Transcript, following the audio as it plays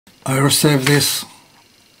I resave this,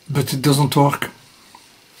 but it doesn't work.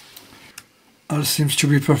 All seems to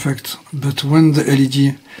be perfect, but when the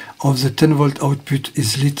LED of the 10 volt output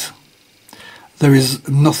is lit, there is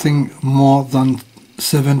nothing more than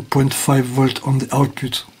 7.5 volt on the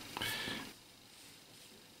output.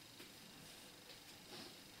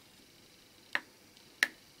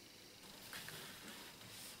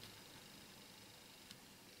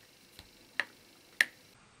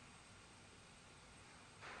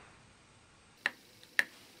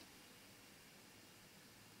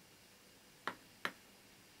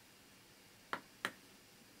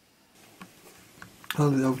 All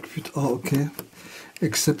the output are okay,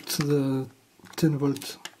 except the 10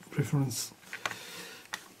 volt reference.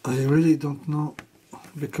 I really don't know,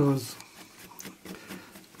 because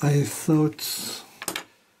I thought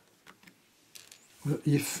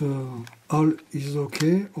if all is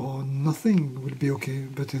okay or nothing will be okay,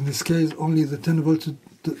 but in this case only the 10 volt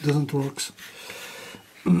doesn't work.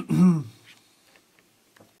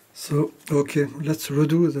 So okay, let's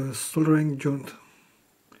redo the soldering joint.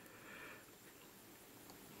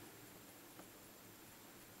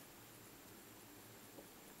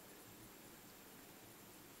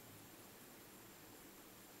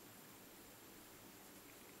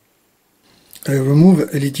 I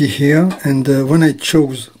remove LED here, and when I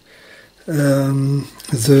chose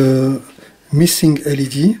the missing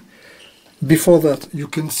LED, before that you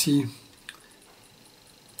can see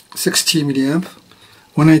 60 milliamp.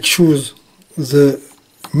 When I choose the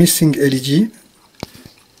missing LED,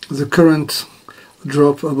 the current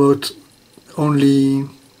drop about only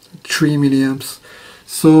 3 milliamps.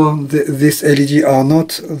 So this LED are not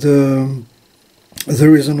the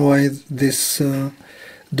reason why this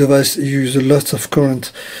device uses lots of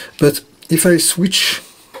current. But if I switch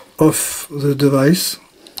off the device,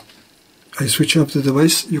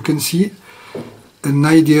 you can see an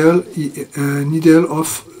ideal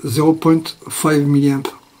of 0.5 milliamp.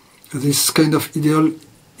 This kind of ideal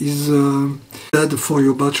is bad for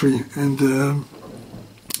your battery, and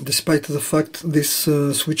despite the fact this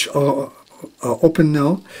switch are open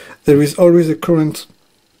now, there is always a current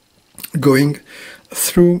going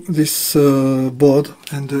through this board,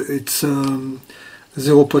 and it's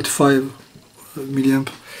 0.5 milliamp.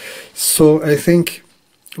 So I think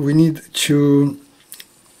we need to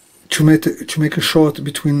make a short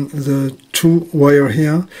between the two wire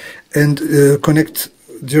here and connect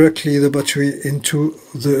directly the battery into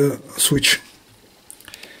the switch.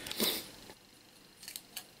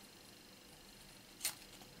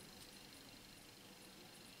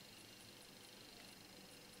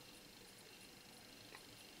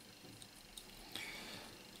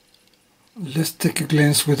 Let's take a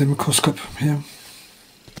glance with the microscope here.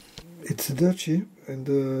 It's dirty, and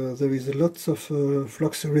there is lots of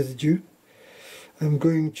flux residue. I'm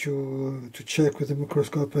going to check with the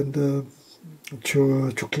microscope and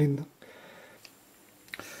to clean.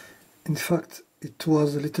 In fact, it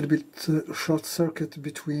was a little bit short circuit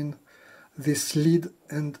between this lead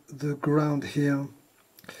and the ground here.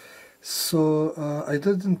 So I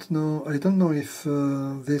don't know if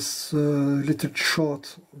this little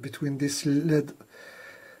short between this lead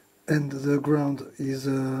and the ground is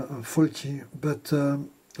faulty, but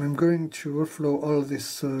I'm going to overflow all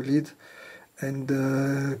this lead and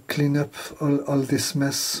clean up all this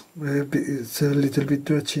mess. It's a little bit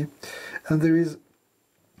dirty, and there is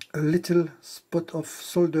a little spot of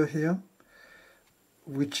solder here,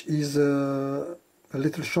 which is a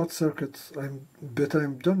little short circuit. I'm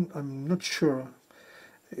not sure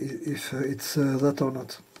if it's that or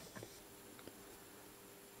not.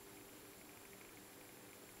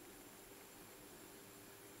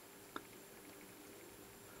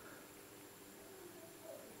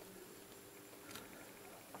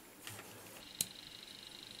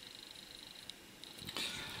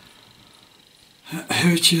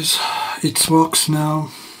 Here it is. It works now.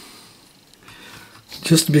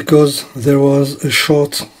 Just because there was a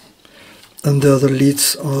short under the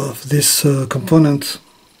leads of this component,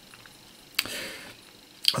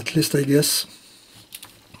 at least I guess,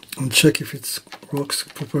 and check if it works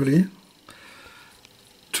properly.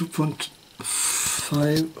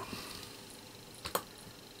 2.5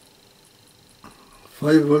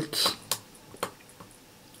 5 volts,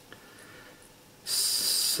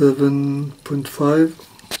 7.5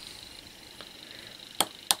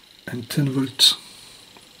 and 10 volts.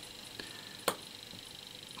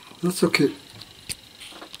 That's okay.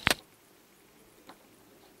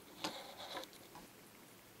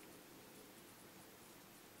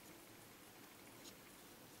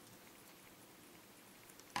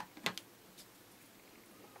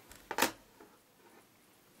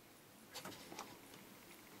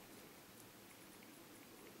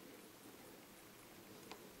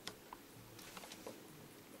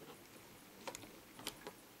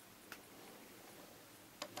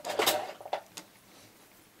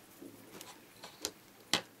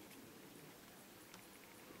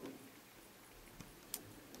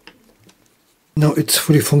 Now it's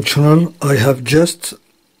fully functional. I have just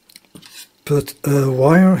put a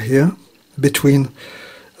wire here between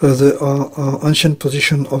the ancient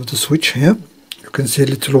position of the switch here. You can see a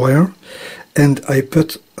little wire, and I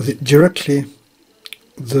put directly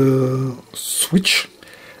the switch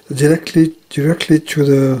directly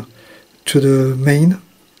to the main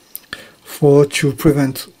to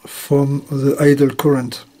prevent from the idle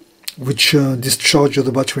current which discharge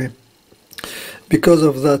the battery. Because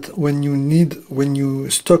of that, when you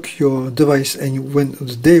stock your device and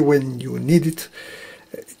when you need it,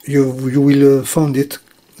 you will find it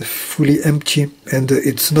fully empty and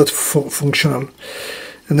it's not functional.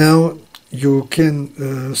 Now you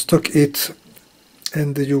can stock it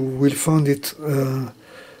and you will find it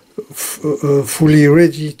fully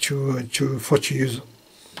ready for use.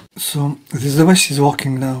 So this device is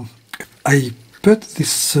working now. I put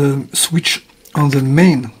this switch on the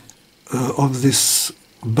main of this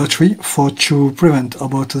battery to prevent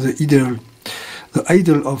about the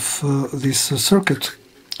idle of this circuit.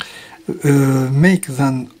 Make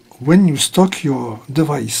then when you stock your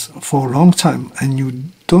device for a long time and you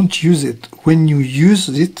don't use it, when you use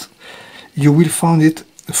it, you will find it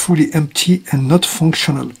fully empty and not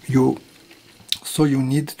functional. So you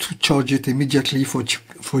need to charge it immediately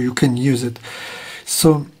for you can use it.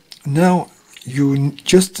 So now you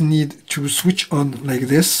just need to switch on like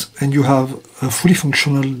this, and you have a fully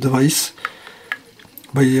functional device.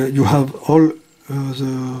 You have all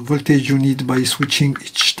the voltage you need by switching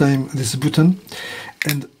each time this button.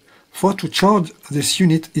 And to charge this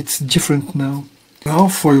unit, it's different now. Now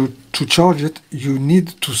for you to charge it, you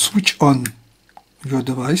need to switch on your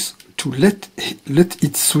device, to let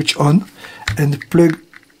it switch on, and plug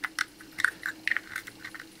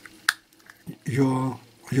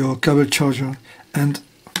your cable charger, and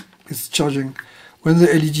it's charging. When the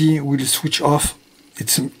LED will switch off,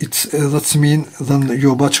 that means then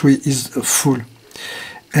your battery is full.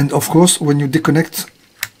 And of course, when you disconnect,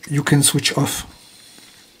 you can switch off.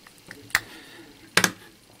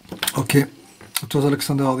 Okay, it was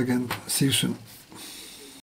Alexander again. See you soon.